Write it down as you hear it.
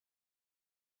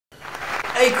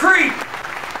Hey, Creep!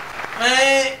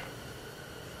 Man,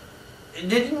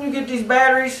 didn't you get these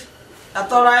batteries? I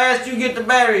thought I asked you to get the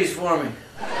batteries for me.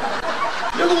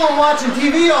 You're the one watching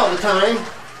TV all the time.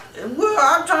 Well,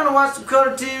 I'm trying to watch some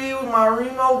color TV with my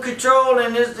remote control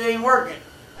and this ain't working.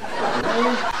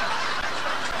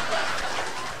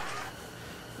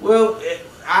 Well,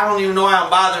 I don't even know why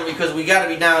I'm bothering because we gotta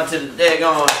be down to the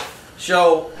daggone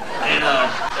show and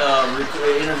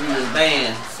interview this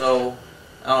band. So,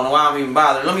 I don't know why I'm even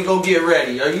bothering. Let me go get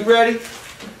ready. Are you ready?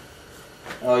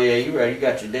 Oh yeah, you ready. You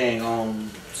got your dang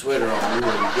on sweater on. You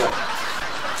ready to go.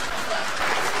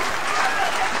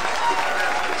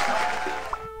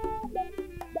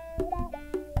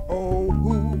 Oh,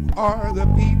 who are the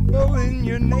people in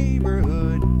your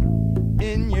neighborhood?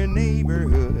 In your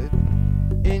neighborhood,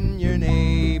 in your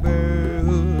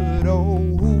neighborhood. Oh,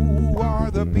 who are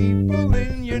the people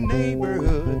in your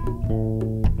neighborhood?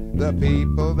 The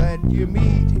people that you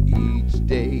meet each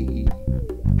day.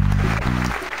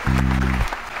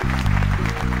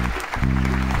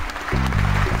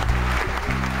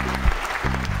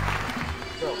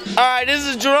 Alright, this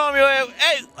is Jeromeo.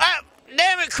 Hey,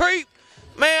 damn it, Creep.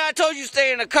 Man, I told you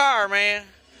stay in the car, man.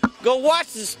 Go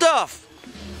watch the stuff.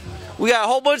 We got a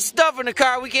whole bunch of stuff in the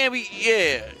car. We can't be,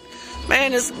 yeah.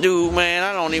 Man, this dude, man,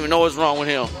 I don't even know what's wrong with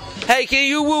him. Hey, can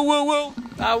you woo woo woo?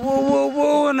 I woo woo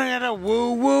woo and I gotta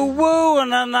woo woo woo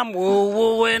and then I'm woo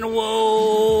woo and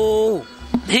woo.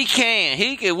 He can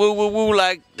woo woo woo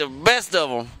like the best of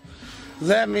them.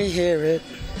 Let me hear it.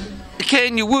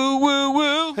 Can you woo woo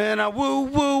woo? And I woo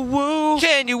woo woo.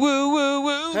 Can you woo woo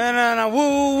woo? And then I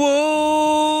woo woo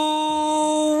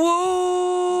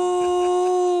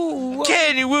woo.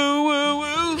 Can you woo woo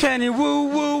woo? Can you woo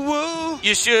woo woo?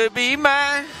 You should be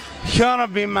mine. Gonna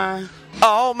be mine.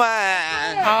 All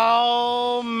mine.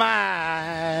 All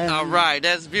mine. All right,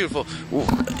 that's beautiful.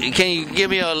 Can you give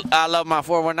me a I love my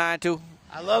 419 too?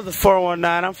 I love the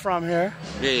 419. I'm from here.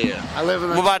 Yeah. I live in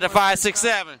the. What about the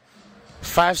 567?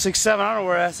 567. I don't know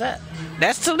where that's at.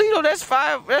 That's Toledo. That's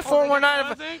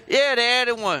 419. Yeah, they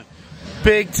added one.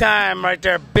 Big time right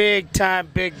there. Big time,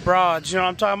 big broads. You know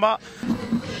what I'm talking about?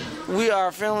 We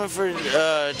are filming for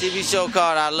a TV show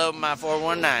called I Love My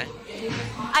 419.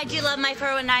 I do love my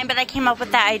 419, but I came up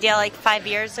with that idea like 5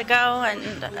 years ago. And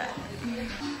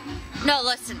no,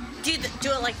 listen, do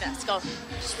it like this. Go.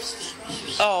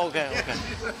 Oh, okay,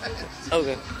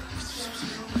 okay.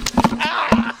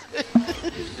 Ah!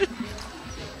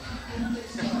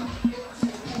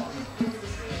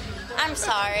 I'm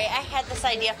sorry, I had this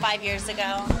idea 5 years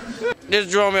ago. This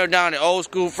is Jeromeo down at Old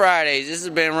School Fridays. This has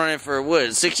been running for,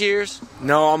 what, 6 years?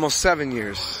 No, almost 7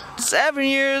 years. 7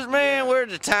 years, man?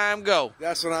 Where'd the time go?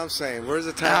 That's what I'm saying. Where's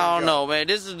the time I don't go? know, man.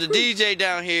 This is the DJ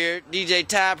down here, DJ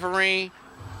Ty Perrine.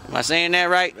 Am I saying that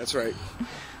right? That's right.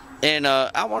 And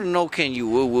I want to know, can you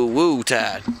woo woo woo,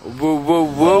 Ty? Woo woo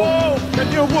woo. Oh,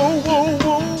 can you woo woo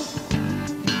woo?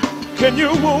 Can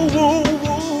you woo woo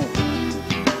woo?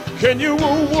 Can you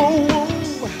woo woo woo?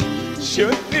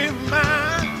 Should be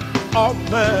mine or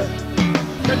mine.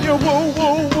 Can you woo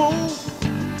woo woo?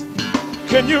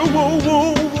 Can you woo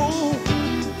woo woo?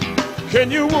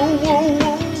 Can you woo woo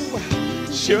woo?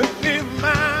 Should be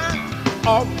mine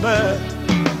or mine.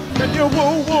 Can you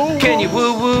woo woo woo? Can you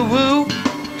woo woo woo?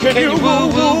 Can you woo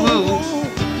woo woo?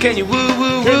 Can you woo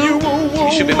woo Can you woo? woo woo?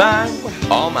 You should be mine,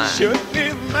 all mine. Should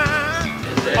be mine,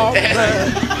 all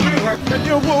mine. Can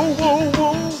you woo woo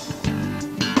woo?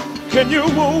 Can you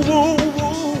woo woo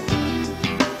woo?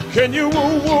 Can you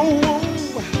woo woo woo?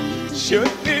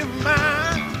 Should be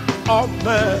mine, all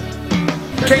mine.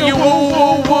 Can you woo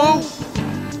woo woo?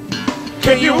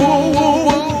 Can you woo woo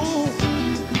woo?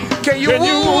 Can you woo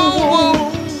woo woo?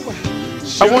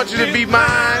 I want you to be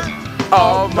mine,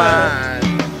 all mine.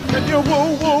 Can you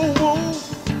woo woo woo?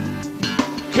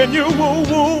 Can you woo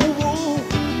woo woo?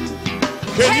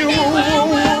 Can you woo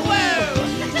woo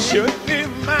woo? Should be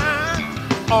mine,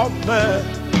 all mine.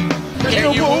 Can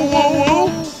you woo woo woo?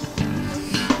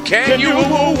 Can you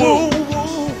woo woo woo?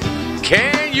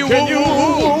 Can you woo woo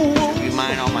woo? Be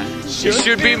mine, all mine. It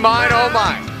should be mine, all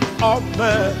mine. All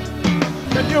mine.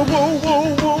 Can you woo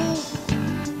woo woo?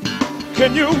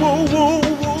 Can you woo woo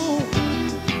woo?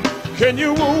 Can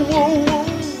you woo woo woo?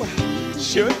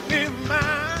 Should be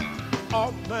mine,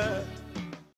 all mine.